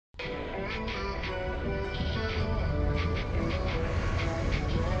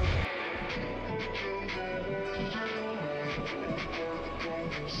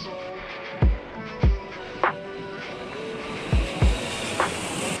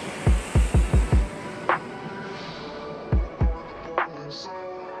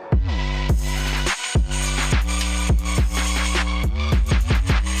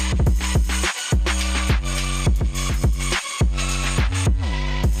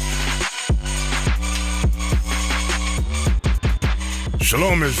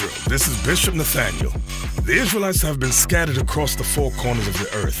Shalom, Israel. This is Bishop Nathaniel. The Israelites have been scattered across the four corners of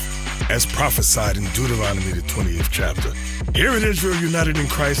the earth, as prophesied in Deuteronomy, the 20th chapter. Here in Israel United in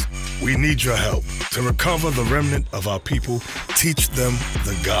Christ, we need your help to recover the remnant of our people, teach them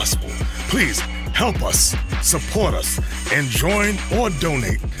the gospel. Please help us, support us, and join or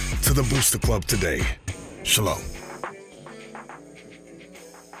donate to the Booster Club today. Shalom.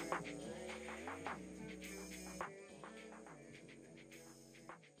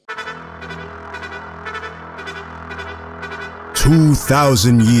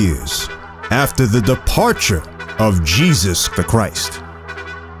 "2,000 years after the departure of Jesus the Christ,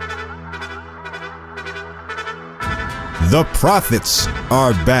 the prophets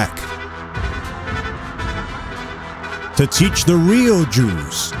are back to teach the real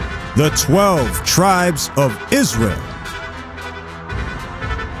Jews, the 12 tribes of Israel,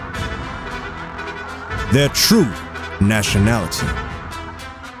 their true nationality."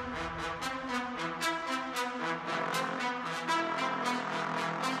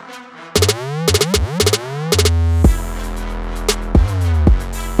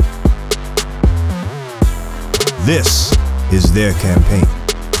 This is their campaign.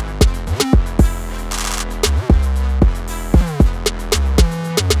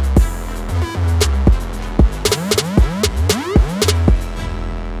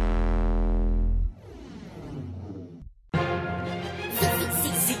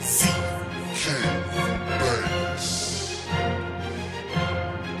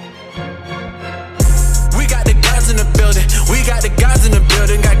 We got the guys in the building. We got the guys in the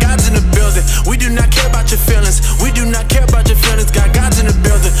building. Got guys in the building. We do not care about your feelings. We do not care about your feelings. Got guys in the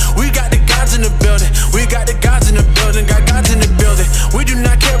building. We got the guys in the building. We got the guys in the building. Got guys in the building. We do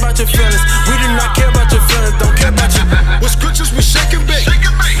not care about your feelings. We do not care about your feelings. Don't care about you. With scriptures we shake and bake.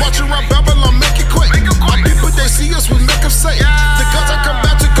 March around Babylon, make it quake. Our people, they see us, we make them say. The gods I come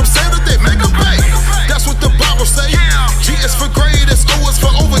back to come say that they make them pay. That's what the Bible say. G is for greatest, O is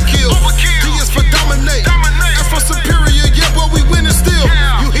for overkill. D is for dominate. F for superior, yeah, but we winning still.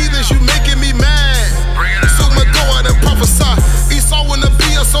 You heathens, you making me mad. So I'ma go out and prophesy. Esau wanna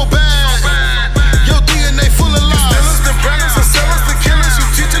be us so bad. Your DNA full of lies. Stealers, the branders, the sellers, the killers. You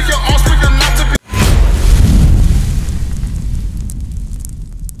teaching your offspring not to be.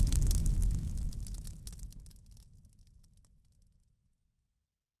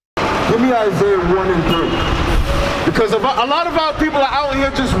 Give me Isaiah 1 and 3. Because a lot of our people are out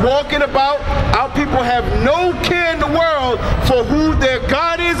here just walking about. Our people have no care in the world for who their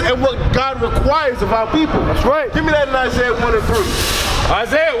God is and what God requires of our people. That's right. Give me that in Isaiah 1 and 3.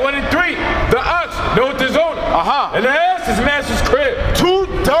 Isaiah 1 and 3. The ox knoweth his owner. And the ass his master's crib. Two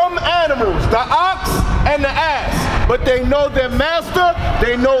dumb animals, the ox and the ass. But they know their master,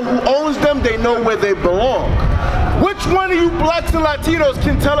 they know who owns them, they know where they belong. Which one of you blacks and Latinos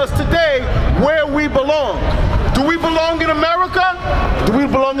can tell us today where we belong? Do we belong in America? Do we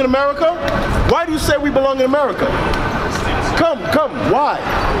belong in America? Why do you say we belong in America? Come, why?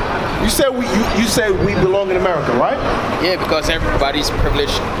 You say we belong in America, right? Yeah, because everybody's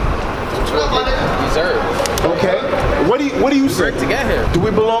privileged to what they deserve. Okay. What do you say? To get here. Do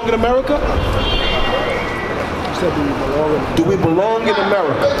we belong in America? Do we belong in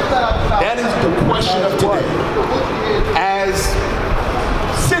America? That is the question of today. As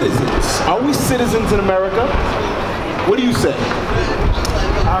citizens, are we citizens in America? What do you say?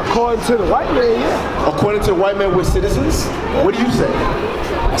 According to the white man, yeah. According to the white man, we're citizens? What do you say?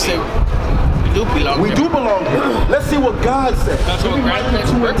 I say we do belong here. We do belong here. Let's see what God says. That's what Matthew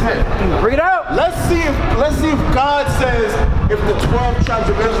 2 and 10. Bring it out. Let's see if God says if the 12 tribes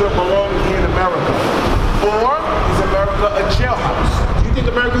of Israel belong here in America. Or is America a jailhouse? Do you think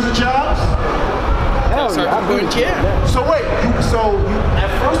America's a jailhouse? Hell yeah, I believe. So wait, at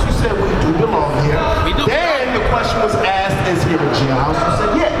first you said we do belong here. We do. Then the question was asked, is here a jailhouse? You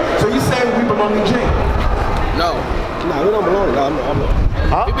said yeah. So you saying we belong in jail? No. No, we don't belong.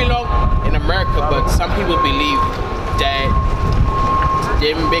 Huh? We belong in America, but some people believe that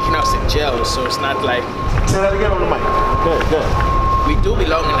they're making us in jail, so it's not like. Say that again on the mic. Good. We do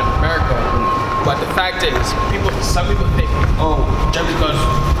belong in America, but the fact is, some people think, oh, just because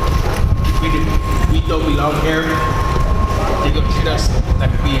don't belong here, they're gonna treat us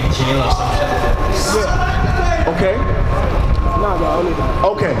like we in jail or something. Yeah. Okay. No, only that.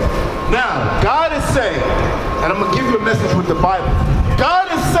 Okay. Now, God is saying, and I'm going to give you a message with the Bible. God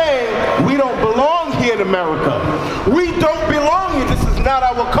is saying we don't belong here in America. We don't belong here. This is not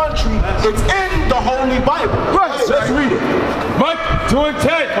our country. It's in the Holy Bible. Right. Let's read it. Mike 2 and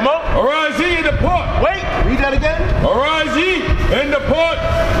 10. Come on. Arise ye and depart. Wait. Read that again. Arise ye and depart.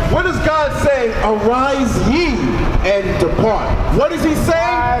 What is God saying? Arise ye and depart. What is he saying?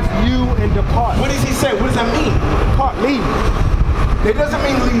 Arise you and depart. What does he say? What does that mean? Depart, leave. It doesn't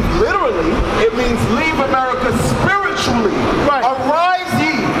mean leave literally. It means leave America spiritually. Right. Arise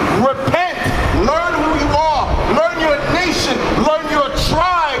ye, repent, learn who you are, learn your nation, learn your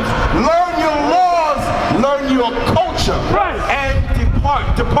tribes, learn your laws, learn your culture. Right. And depart.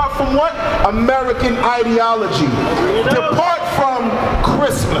 Depart from what? American ideology. Depart from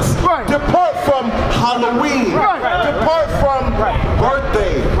Christmas. Right. Depart from Halloween. Right. Depart from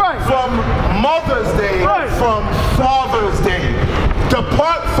birthday. Right. From Mother's Day. Right. From Father's Day.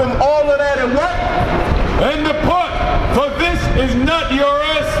 Depart from all of that and what? And depart, for this is not your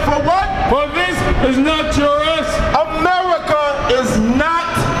rest. For what? For this is not your rest. America is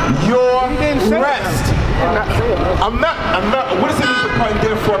not your rest. What does it mean to find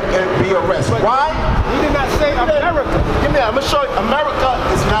therefore and be a rest? Why? He did not say America. Give me that. I'm going to show you. America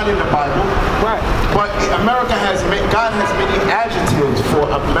is not in the Bible. Right. But America has, God has many adjectives for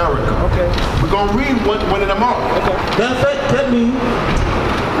America. Okay. We're going to read one of them all. Okay. Matter of fact, get me,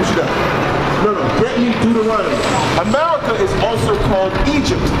 what you got? No, get me Deuteronomy. America is also called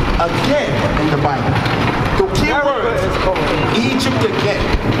Egypt again in the Bible. The key word is called Egypt again.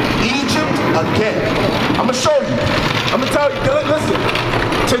 Egypt again. I'm going to show you. I'm going to tell you. Listen.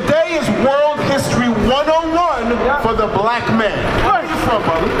 Today is World History 101 for the black man. Where are you from,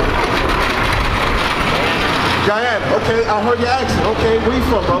 brother? Guyana. Okay, I heard your accent. Okay, where you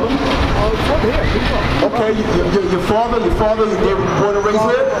from, brother? From here. Okay, your father, they were born and raised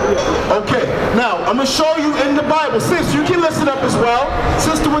here? Okay, now, I'm going to show you in the Bible. Sis, you can listen up as well.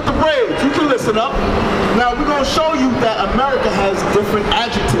 Sister with the braids, you can listen up. Now, we're going to show you that America has different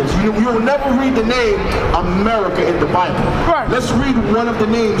adjectives. You'll never read the name America in the Bible. Right. Let's read one of the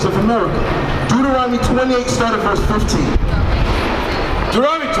names of America. Deuteronomy 28, start at verse 15.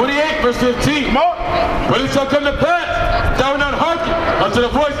 Deuteronomy 28, verse 15. Come on. But it shall come to pass, thou wilt not hearken unto the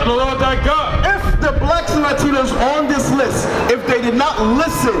voice of the Lord thy God. If the blacks and Latinos on this list, if they did not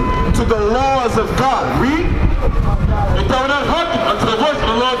listen to the laws of God, read. If thou wilt not hearken unto the voice of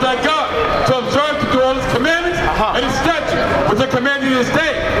the Lord thy God, to observe to do all his commandments and his statutes, which are commanded this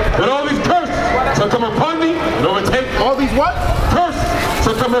day, that all these curses shall come upon thee and overtake thee. All these what? Curses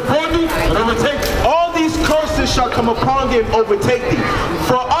shall come upon thee and overtake thee. All these curses shall come upon thee and overtake thee.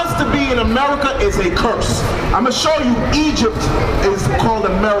 For us to be in America is a curse. I'm going to show you Egypt is called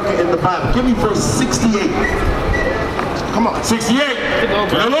America in the Bible. Give me verse 68. Come on. 68.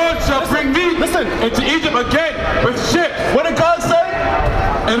 And the Lord shall bring thee into Egypt again with ships. What did God say?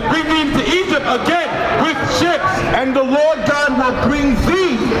 And bring thee into Egypt again with ships. And the Lord God will bring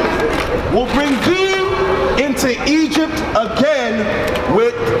thee into Egypt again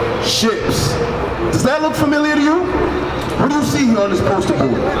with ships. Does that look familiar to you? What do you see here on this poster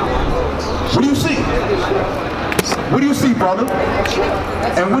board? What do you see? What do you see, brother?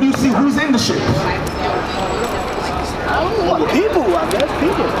 And what do you see? Who's in the ships? People, I guess,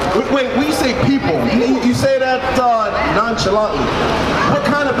 people. Wait, when you say people, you say that nonchalantly. What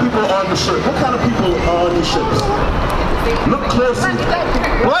kind of people are on the ship? What kind of people are on these ships? Look closely.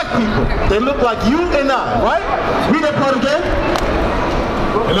 Black people. They look like you and I, right? Read that part again.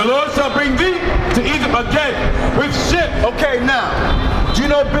 And the Lord shall bring thee to Egypt again with ships. Okay, now, do you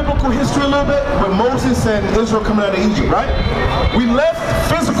know biblical history a little bit? When Moses and Israel coming out of Egypt, right? We left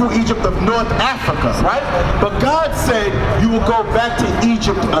physical Egypt of North Africa, right? But God said you will go back to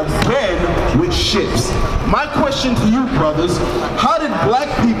Egypt again with ships. My question to you, brothers, how did black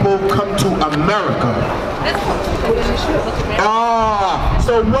people come to America?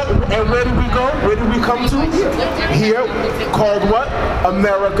 So what, and where did we go? Where did we come to? Here, called what?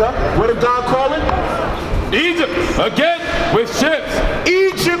 America. What did God call it? Egypt again with ships.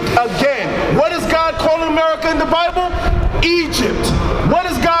 Egypt again. What is God calling America in the Bible? Egypt. What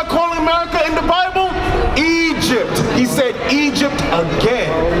is God calling America in the Bible? Egypt. He said Egypt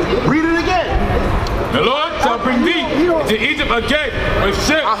again. Read it again. The Lord shall bring thee to Egypt again with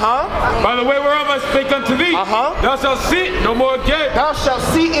ships. By the way whereof I spake unto thee, thou shalt see it no more again. Thou shalt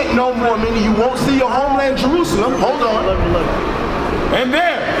see it no more, meaning you won't see your homeland Jerusalem. Hold on. And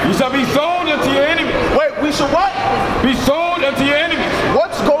there you shall be sold unto your enemies. Wait, we shall what? Be sold unto your enemies.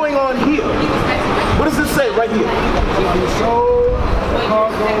 What's going on here? What right here.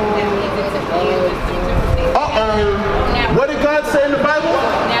 Uh-oh. What did God say in the Bible?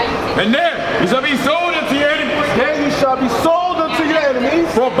 And there you shall be sold unto your enemies. There you shall be sold unto your enemies.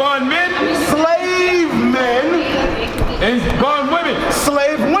 For bondmen, slave men, and bondwomen,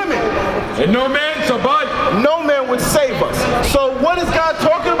 slave women. And no man shall buy you. No man would save us. So what is God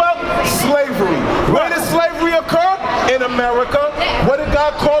talking about? Slavery. Where did slavery occur? In America. What did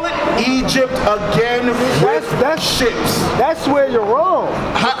God call it? Egypt again. That's ships. That's where you're wrong.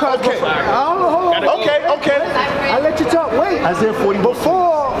 Okay. Hold on. Okay. I let you talk. Wait. Isaiah 40.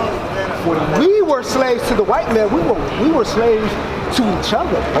 Before we were slaves to the white man, we were slaves to each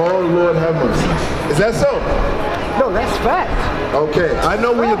other. Oh Lord have mercy. Is that so? No, that's fact. Okay, I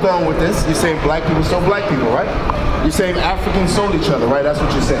know where you're going with this. You're saying black people sold black people, right? You're saying Africans sold each other, right? That's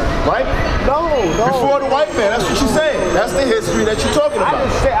what you're saying, right? No. Before the white man, that's what you're saying. That's the history that you're talking about.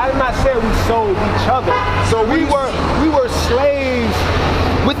 I'm not saying we sold each other. So we were slaves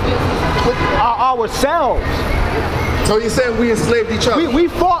with ourselves. So you're saying we enslaved each other? We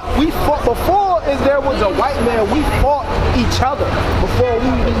fought before there was a white man. We fought each other before we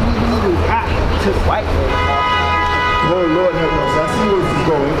even got to the white man. Oh Lord have mercy. I see where this is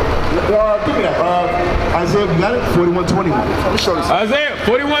going. Give me that. Isaiah, you got it? 41:21. Let me show you something. Isaiah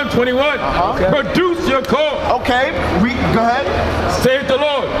 41:21. Okay. Produce your cause. Okay. Go ahead. Saith the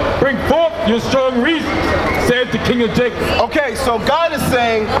Lord. Bring forth your strong reasons. Saith the King of Jacob. Okay, so God is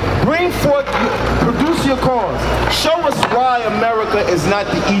saying, produce your cause. Show us why America is not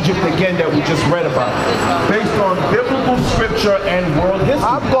the Egypt again that we just read about, based on biblical scripture and world history.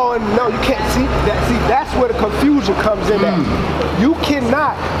 I'm going, no, you can't see that. See, that's where the confusion comes in at. You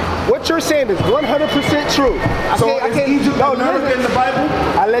cannot. What you're saying is 100% true. Is Egypt America in the Bible?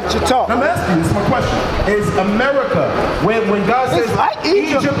 I let you talk. I'm asking you, this is my question. Is America, when God says it's like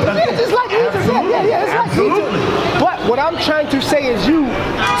Egypt, it's like Egypt. Yeah, it's like Egypt. But what I'm trying to say is you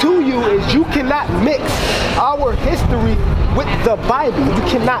cannot mix our history with the Bible. You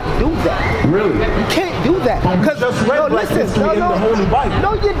cannot do that. Really? You can't do that. Because just read black history in the Holy Bible.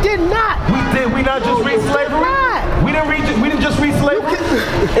 No, you did not. We not just read slavery? We didn't just read slavery?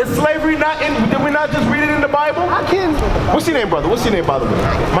 Is slavery not in, did we not just read it in the Bible? What's your name, brother? What's your name, by the way?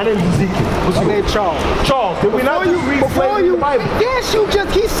 My name is Ezekiel. What's your name? Charles. Charles, did we not just read slavery in the Bible? Yes,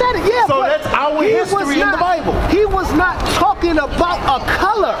 he said it, yeah. So that's our history in the Bible. He was not talking about a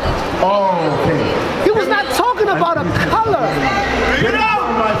color. Oh, okay. He was not talking about a color.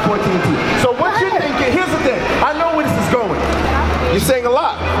 So what you're thinking, here's the thing. I know where this is going. You're saying a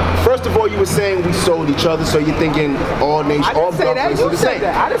lot. First of all, you were saying we sold each other, so you're thinking all nations, all black races are the same.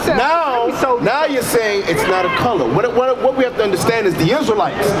 Now you're saying it's not a color. What we have to understand is the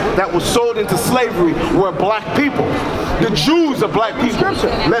Israelites that were sold into slavery were black people. The Jews are black people.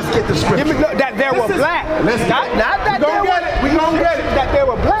 Let's get the scripture. That they were black. Let's not that they were. We're going to get it. That they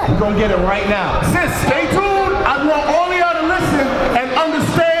were black. We're going to get it right now. Sis, stay tuned. I want all of y'all to listen and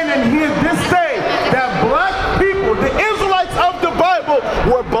understand and hear this day that black people, the Israelites of the Bible,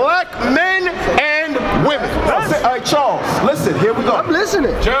 were black men and women. All right, Charles, listen, here we go. I'm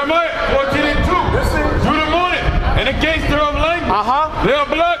listening. Jeremiah 14:2. Listen. Through the morning and against their own language. They are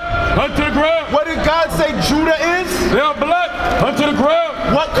black unto the ground. What did God say Judah is? They are black unto the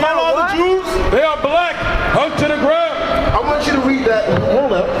ground. What color are the Jews? They are black unto the ground. I want you to read that.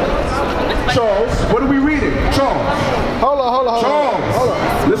 Hold up. Charles, what are we reading? Charles. Hold on.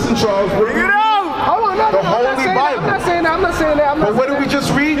 Charles. Listen, Charles. Bring it out. Hold on. No, the Holy Bible. I'm not saying that. But what did we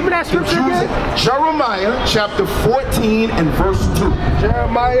just read? Give me that scripture again. Jeremiah chapter 14 and verse 2.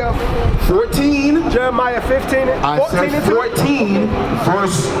 Jeremiah 14. Jeremiah 15 and 14 and 14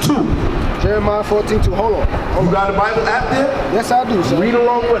 verse 2. Jeremiah 14:2. Hold on. You got a Bible app there? Yes, I do, sir. Read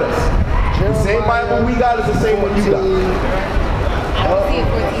along with us. The same Bible we got is the same one you got.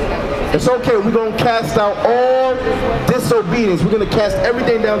 It's okay. We're going to cast out all disobedience. We're going to cast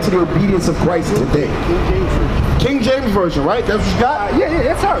everything down to the obedience of Christ today. King James Version, right? That's what you got?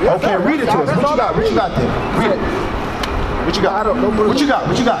 Yes, sir. Yes, okay, read it to us. What you got? What you got there? Read it. What you got? I don't know. What you got?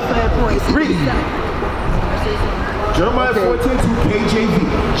 What you got? Read it. Jeremiah 14:2 KJV.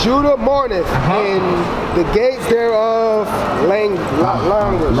 Judah mourneth, and the gates thereof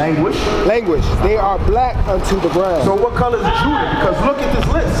languish. They are black unto the ground. So what color is Judah? Because look at this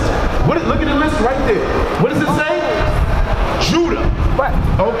list. Look at the list right there. What does it say? Judah. Black.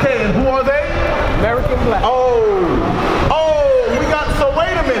 Okay, and who are they? American black. We got, so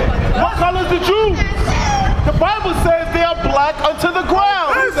wait a minute. What color is the Jews? The Bible says they are black unto the ground.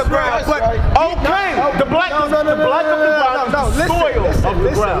 The ground. Okay, the black of the ground is the soil of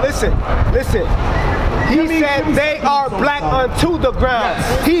the ground. Listen. He said they are black unto the ground.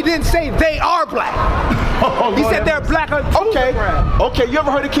 He didn't say they are black. Oh, He said they're black on Okay. Okay, you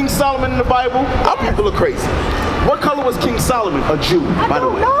ever heard of King Solomon in the Bible? Our people are crazy. What color was King Solomon? A Jew, by the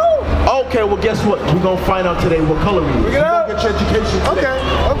way. No. Okay, well, guess what? We're going to find out today what color he is. Bring it up. Get your education today.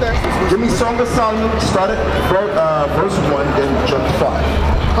 Okay. Give me Song of Solomon. Start at verse 1, then jump to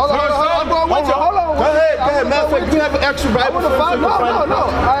 5. Hold on. I'm going with you. Hold on. Go ahead. Matter of fact, you have an extra Bible. No. All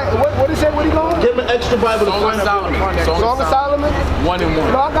right, what did he say? What he going? Give him an extra Bible to find out. Song of Solomon? 1 and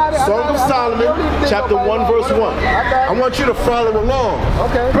 1. No, I got it. Song of Solomon, chapter 1, verse 1. I want you to follow along.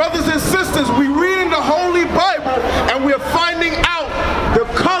 Okay. Brothers and sisters, we read in the Holy Bible, and we're finding out the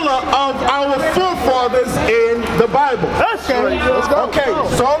color of our forefathers in the Bible. Okay, let's go. Okay,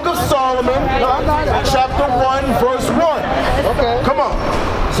 Song of Solomon, chapter 1, verse 1. Okay. Come on.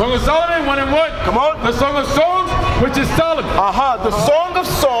 Song of Solomon, 1 and 1. Come on. The Song of Songs, which is Solomon. The Song of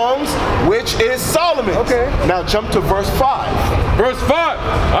Songs, which is Solomon. Okay. Now jump to verse 5. Verse 5.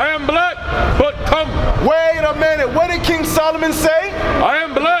 I am black, but comely. Wait a minute. What did King Solomon say? I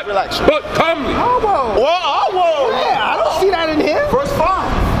am black, Relax. but comely. Whoa. Yeah, I don't see that in here. Verse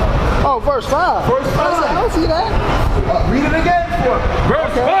 5. Oh, verse 5. Verse 5. I don't see that. Read it again for me.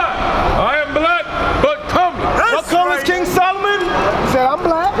 Verse 5. I am black, but comely. What color is King Solomon? He said, I'm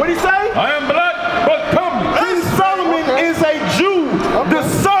black. What did he say? I am black, but comely. King Solomon is a Jew, the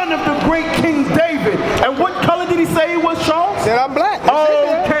son of the great King David. And what color did he say he was, Charles? He said, I'm black.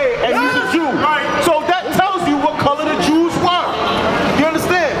 Okay, and he's a Jew. So that tells you what color the Jews were. You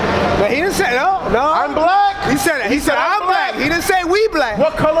understand? But he didn't say, no. I'm black. He said, I'm black. He didn't say we black.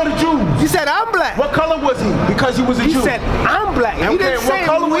 What color the Jews? He said, I'm black. What color was he? Because he was a Jew. He said, I'm black. He didn't say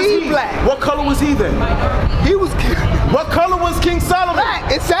we black. What color was he then? He was What color was King Solomon?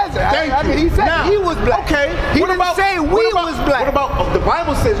 black. It says it. Thank I mean, he you. said Now, he was black. Okay. He didn't say we was black. What about, the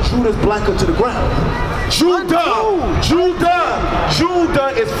Bible says Judah's blacker to the ground. Judah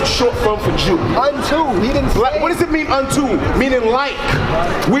is short form for Jew. Unto. He didn't say. What does it mean unto? Meaning like.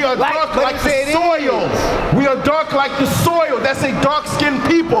 We are dark like the soil. We are dark like the soil. That's a dark-skinned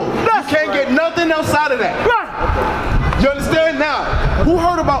people. You can't get nothing else out of that. You understand now? Who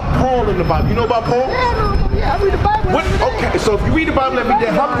heard about Paul in the Bible? You know about Paul? Yeah, I read the Bible. Okay, so if you read the Bible every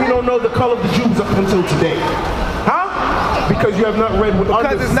day, how come you don't know the color of the Jews up until today? Huh? Because you have not read with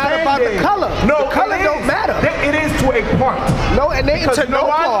understanding. Because it's not about the color. No, the color don't matter. It is to a part. No, and they to no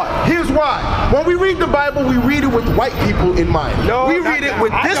part. Here's why. When we read the Bible, we read it with white people in mind. No, we read it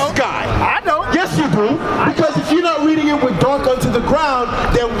with this guy. I don't. Yes, you do. Because if you're not reading it with dark unto the ground,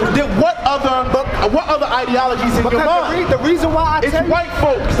 then what other ideologies in your mind? The reason why I tell you, it's white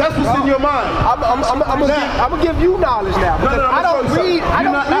folks. That's what's in your mind. I'm gonna give you knowledge now. I don't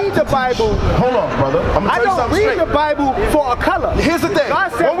read the Bible. Hold on, brother. I'm gonna tell you something straight. I don't read the Bible for a color. Here's the thing.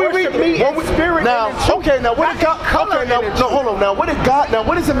 God said, when we read spirit now, and in truth. okay, now what did God? Okay, now hold on. Now what did God? Now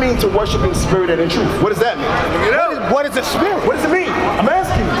what does it mean to worship in spirit and in truth? What does that mean? What is a spirit? What does it mean? I'm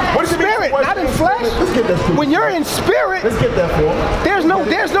asking you. What does it mean? Spirit, not in flesh. Let's get that for When you're in spirit, let's get that for him.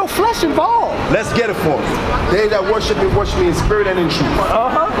 there's no flesh involved. Let's get it for him. They that worship me in spirit and in truth.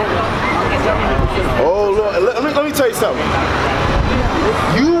 Oh Lord, let me tell you something.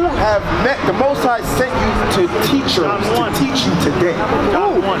 You have met the Most High sent you to teachers to teach you today.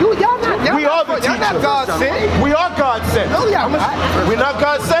 We are the teachers. Y'all not God sent. We are God sent. No, y'all not. We're not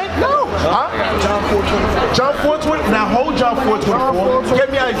God sent? No. Huh? John 4:20. Now hold John 4:24. Give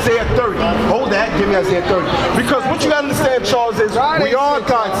me Isaiah 30. Hold that. Give me Isaiah 30. Because what you gotta understand, Charles, is we are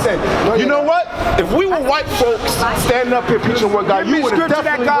God sent. You know what? If we were white folks standing up here preaching what God, you would have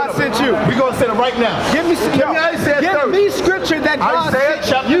definitely God sent you. We're gonna say it right now. Give me Isaiah 30. Give me scripture that God Isaiah sent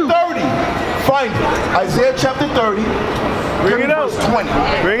chapter you. 30. Find it. Isaiah chapter 30. Bring it up. 20.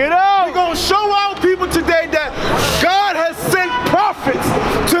 Bring it up. We're gonna show our people today that God has sent prophets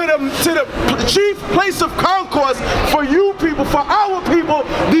to the chief place of concourse for you people, for our people,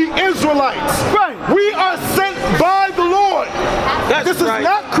 the Israelites. Right. We are sent by the Lord. This is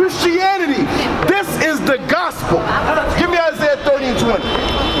not Christianity. This is the gospel. Give me Isaiah 30 and 20.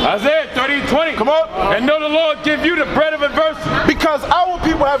 Isaiah 30 and 20. Come on. And know the Lord give you the bread of adversity. Because our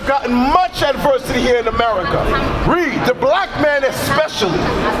people have gotten much adversity here in America. Read. The black man especially,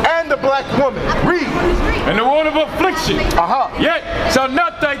 and the black woman. Read. And the word of affliction. Yet shall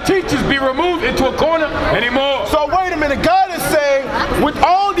not thy teachers be removed into a corner anymore. So wait a minute. God is saying, with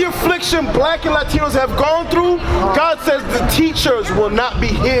all the affliction black and Latinos have gone through, God says the teachers will not be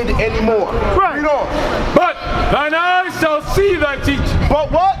hid anymore. Right. Read on. But thine eyes shall see thy teachers.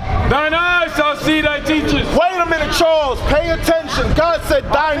 But what? Thine eyes shall see thy teachers. Wait a minute, Charles. Pay attention. God said,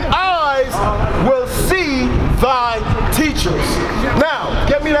 thine eyes will see thy teachers. Now,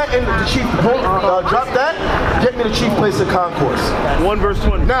 give Get me that in the chief, drop that. Get me the chief place of concourse. 1 verse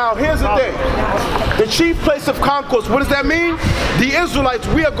 20. Now, here's the thing. The chief place of concourse, what does that mean? The Israelites,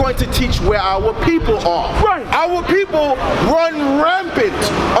 we are going to teach where our people are. Right. Our people run rampant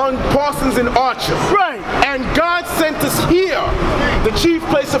on Parsons and Archer. Right. And God sent us here, the chief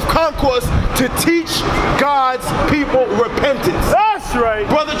place of concourse, to teach God's people repentance. That's right.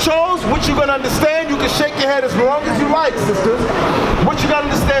 Brother Charles, what you gonna understand, you can shake your head as long as you like, sisters. What you gotta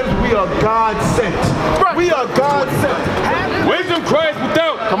understand is we are God sent. Right. We are God sent. Wisdom cries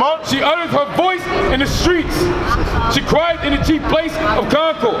without. Come on. She utters her voice in the streets. She cried in the chief place of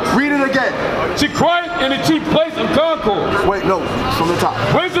concourse. Read it again. She cried in the chief place of concourse. Wait, no, from the top.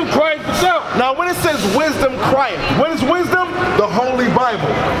 Wisdom cries without. Now when it says wisdom crying, what is wisdom? The Holy Bible.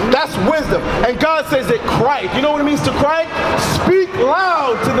 That's wisdom. And God says it cried. You know what it means to cry? Speak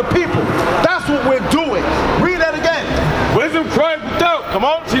loud to the people. That's what we're doing. Read that again. Wisdom cried without. Come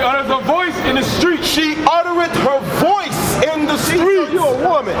on. She utters her voice in the street. She uttereth her voice in the street. You're a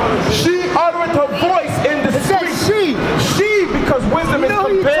woman. She uttereth her voice in the street. She, because wisdom is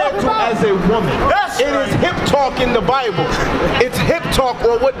compared to as a woman. It is hip talk in the Bible. It's hip talk,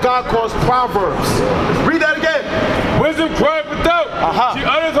 or what God calls Proverbs. Read that again. Wisdom cried without. She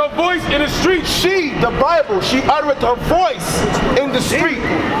utters her voice in the street. She, the Bible, she uttereth her voice in the street.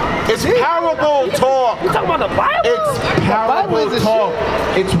 It's parable talk. You talking about the Bible? It's parable talk.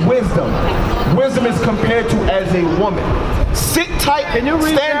 It's wisdom. Wisdom is compared to as a woman. Sit tight. Can you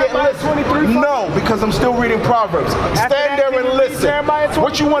read stand there and listen. 23? No, because I'm still reading Proverbs. Stand there and listen.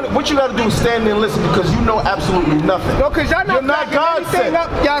 What you got to do is stand there and listen, because you know absolutely nothing. No, because y'all not God sent.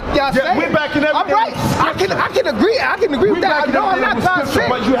 Y'all say we're backing everything. I'm right. I can agree with that. No, I'm not God sent.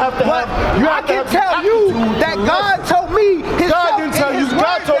 But you have to have. I can tell you that God told me. God didn't tell you.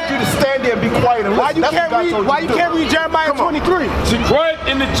 God told you to stand there and be quiet and listen. Why you can't read Jeremiah 23? She cried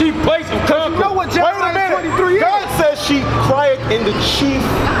in the chief place of concourse. You know what Jeremiah 23 is? God says she cried in the chief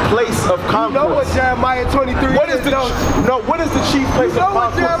place of concourse. You know what Jeremiah 23 what is? What is the chief place of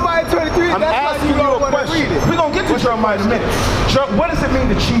concourse? You know what Jeremiah 23 is? I'm asking you a question. We're going to get to Jeremiah in a minute. What does it mean,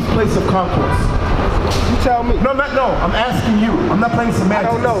 the chief place of concourse? You tell me. No, I'm asking you. I'm not playing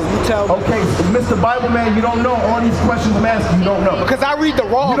semantics. I don't know. You tell me. Okay, Mr. Bible Man, you don't know all these questions I'm asking. You don't know. Because I read the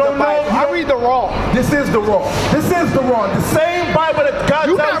raw. You don't know. I read the raw. This is the raw. This is the raw. The same Bible that God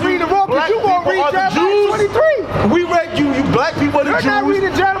you tells not read the raw, because you won't read Jeremiah 23. We read you black people are the Jews. You're not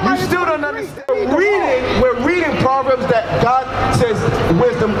reading Jeremiah 23. You still don't understand. We're reading Proverbs that God says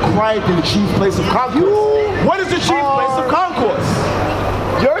wisdom cried in the chief place of concourse. What is the chief place of concourse?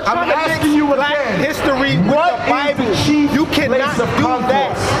 I'm asking you again. History with the Bible. You cannot do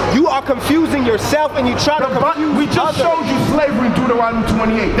that. You are confusing yourself, and you try to confuse We just showed you slavery in Deuteronomy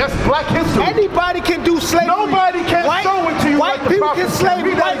 28. That's black history. Anybody can do slavery. Nobody can show it to you. White people can slave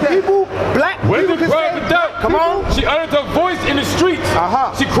white people. Black people can slave. Come on. She uttered her voice in the streets.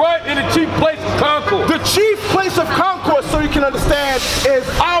 She cried in the chief place of concourse. The chief place of concourse, so you can understand, is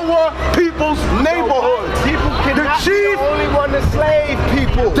our people's neighborhood. People cannot be the only one to slave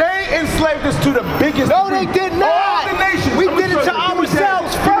people. They enslaved us to the biggest. No, they did not. All the nations. We did it to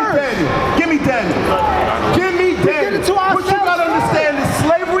ourselves first. Give me Daniel. Give me Daniel. We did it to ourselves. What you gotta understand is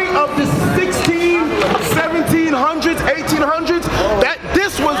slavery of the 1700s, 1800s. That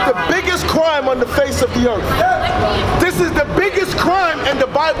this was the biggest crime on the face of the earth. This is the biggest crime, and the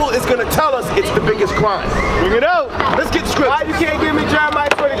Bible is gonna tell us it's the biggest crime. Bring it out. Let's get scripture. Why you can't give me Jeremiah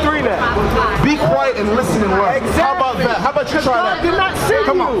 23 now? Be quiet and listen and learn. Exactly. How about that? How about you try that? God did not send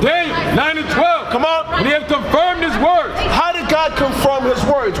Come on. Daniel 9 and 12. Come on. And he has confirmed his words. How did God confirm his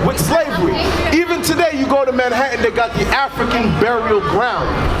words? With slavery. Even today, you go to Manhattan, they got the African burial ground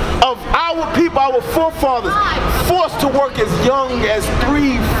of our people, our forefathers, forced to work as young as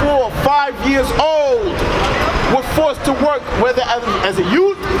 3, 4, 5 years old. Were forced to work, whether as a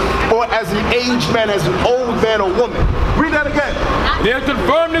youth or as an aged man, as an old man or woman. Read that again. He has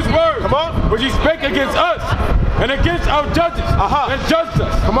confirmed his words. Come on. Which he spake against us and against our judges that judged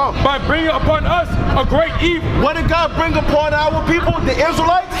us. Come on. By bringing upon us a great evil. What did God bring upon our people, the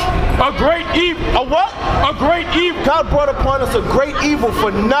Israelites? A great evil. A what? A great evil. God brought upon us a great evil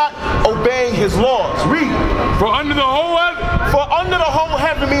for not obeying his laws. Read. For under the whole heaven. For under the whole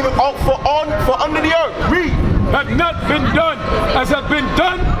heaven, meaning for under the earth. Read. Have not been done as have been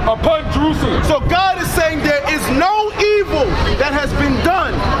done upon Jerusalem. So God is saying there is no evil that has been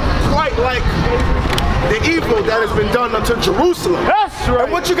done quite like the evil that has been done unto Jerusalem. That's right.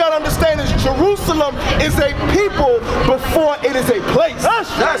 And what you got to understand is Jerusalem is a people before it is a place.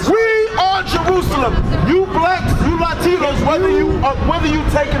 That's right. We are Jerusalem. You blacks, you Latinos, whether you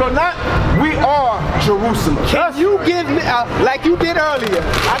take it or not, we are Jerusalem. Can you give me, like you did earlier,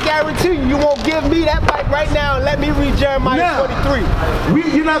 I guarantee you won't give me that mic right now and let me read Jeremiah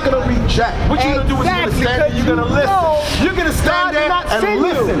 23. You're not going to read Jack. What you're going to do is you're going to stand there, you're going to listen. You're going to stand there and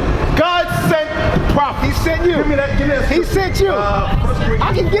listen. God sent the prophet. He sent you. Give me that. He sent you.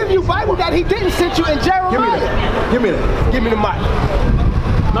 I can give you Bible that he didn't send you in Jeremiah. Give me that. Give me the mic.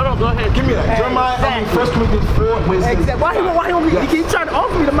 No, go ahead. Give me that. Jeremiah, Exactly. 1 Corinthians 4. Exactly. Why he keep trying to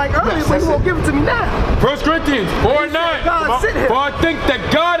offer me the mic earlier, but he won't give it to me now? 1 Corinthians 4:9. God sent him. For I think that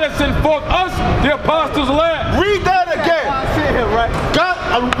God has sent forth us, the apostles, last. Read that again. God sent him, right? God,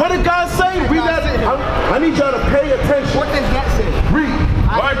 what did God say? Read that. I need y'all to pay attention. What does that say? Read.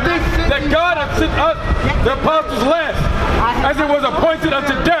 For I think that God has sent us, the apostles, last, as it was appointed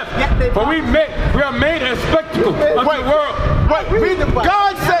unto death. For we are made a spectacle unto the world.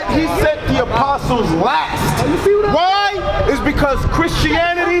 God said he sent the apostles last. Why? It's because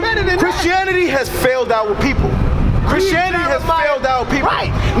Christianity has failed our people. Christianity has failed our people.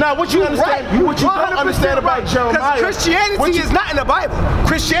 Right. Now, what you understand, what you don't understand about Jeremiah, Christianity is not in the Bible.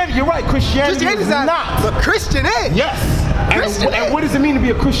 Christianity, you're right. Christianity is not. But Christian is. Yes. And what does it mean to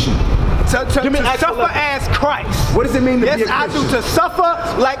be a Christian? To suffer as Christ. What does it mean to be a Christian? Yes, I do. To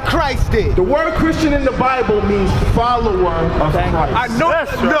suffer like Christ did. The word Christian in the Bible means follower of Christ. I know.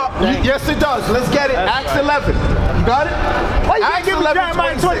 Yes, it does. Let's get it. Acts 11. You got it? Why you Acts give me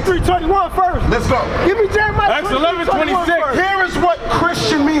Jeremiah 23:21 first? Let's go. Give me Jeremiah Acts 11:26. Here is what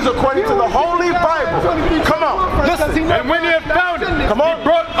Christian means according to the Holy Bible. Come on. Listen. And when he had found him, he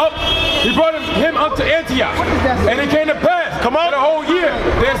brought him unto Antioch. And it came to pass, for the whole year,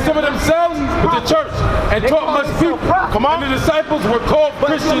 they assembled themselves with the church and taught much people. And the disciples were called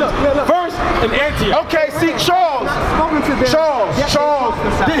Christians first in Antioch. Okay, see, Charles.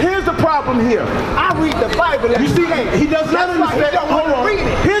 Here's the problem here. I read the Bible. You see, he does not understand. Hold on.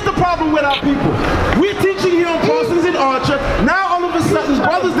 Here's the problem with our people. We're teaching here on Parsons and Archer. Now all of a sudden,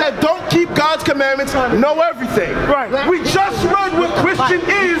 brothers that don't keep God's commandments know everything. Right. We just read what Christian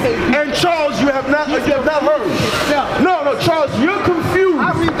is, and Charles, you have not heard. No, Charles, you're confused.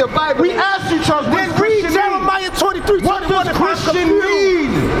 I read the Bible. We asked you, Charles, what does Christian Jeremiah 23:21. What does Christian mean?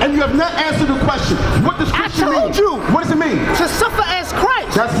 And you have not answered the question. What does Christian mean? I told you. What does it mean? To suffer as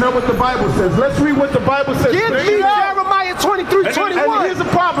Christ. That's not what the Bible says. Let's read what the Bible says. Give me Jeremiah 23:21. And here's the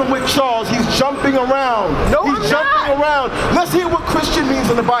problem with Charles. He's jumping around. He's jumping around. Let's hear what Christian means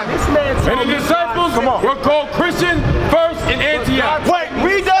in the Bible. And the disciples were called Christians first in Antioch. Wait,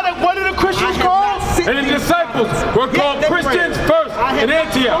 read that. What are the Christians called? And the disciples were called Christians first in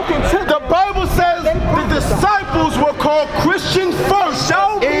Antioch. The Bible says the disciples were called Christians first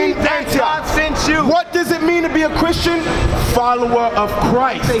in Antioch. What does it mean to be a Christian? Follower of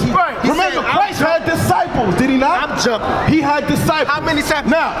Christ. Remember, Christ had disciples, did he not? I'm jumping. He had disciples. How many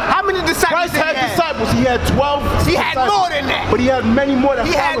disciples? Now, how many disciples Christ had disciples. He had 12 He had disciples. more than that. But he had many more than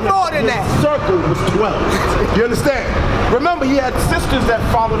He had more than that. His circle was 12. You understand? Remember, he had sisters that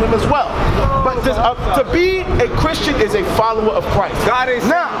followed him as well. But to be a Christian is a follower of Christ. God is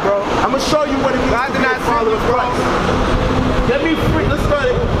now, bro. I'm gonna show you what it means to be a follower of Christ. Get me free. Let's start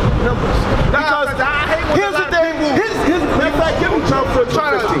it. Numbers. Because here's the thing.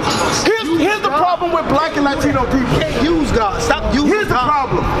 Here's the problem with black and Latino people. You can't use God. Stop using God. Here's the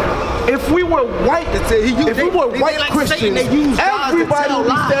problem. If we were white, Christians, everybody would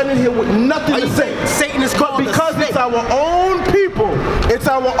be standing here with nothing to say. Satan is called because it's our own people. It's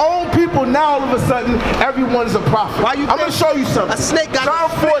our own people. Now all of a sudden, everyone's a prophet. I'm going to show you something. A snake got John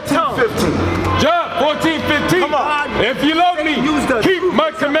 14:15. John 14:15. Come on. If you love me, keep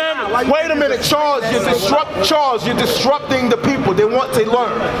my commandments. Wait a minute, Charles. You're disrupting the people. They want to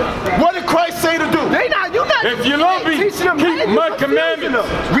learn. What did Christ say to do? If you love me, keep my commandments.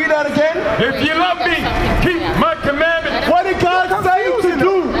 Read that again. If you love me, keep my commandments. What did God say to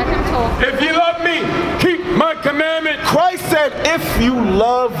do? If you love me, keep my commandments. Christ said, if you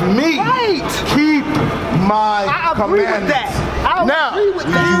love me, keep my commandments. Now, we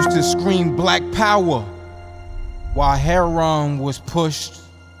used to scream black power while heroin was pushed.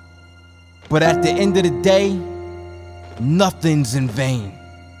 But at the end of the day, nothing's in vain.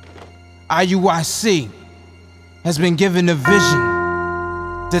 IUIC has been given a vision.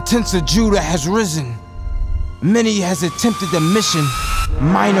 The tents of Judah has risen. Many has attempted the mission.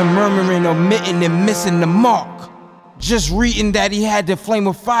 Minor murmuring, omitting, and missing the mark. Just reading that he had the flame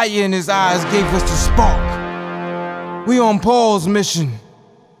of fire in his eyes gave us the spark. We on Paul's mission.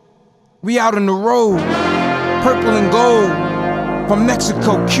 We out on the road, purple and gold. From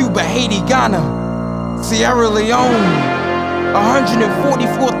Mexico, Cuba, Haiti, Ghana, Sierra Leone,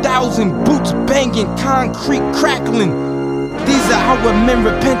 144,000 boots banging, concrete crackling. These are our men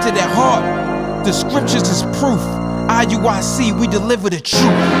repented at heart. The scriptures is proof. IUIC, we deliver the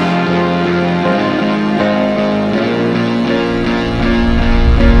truth.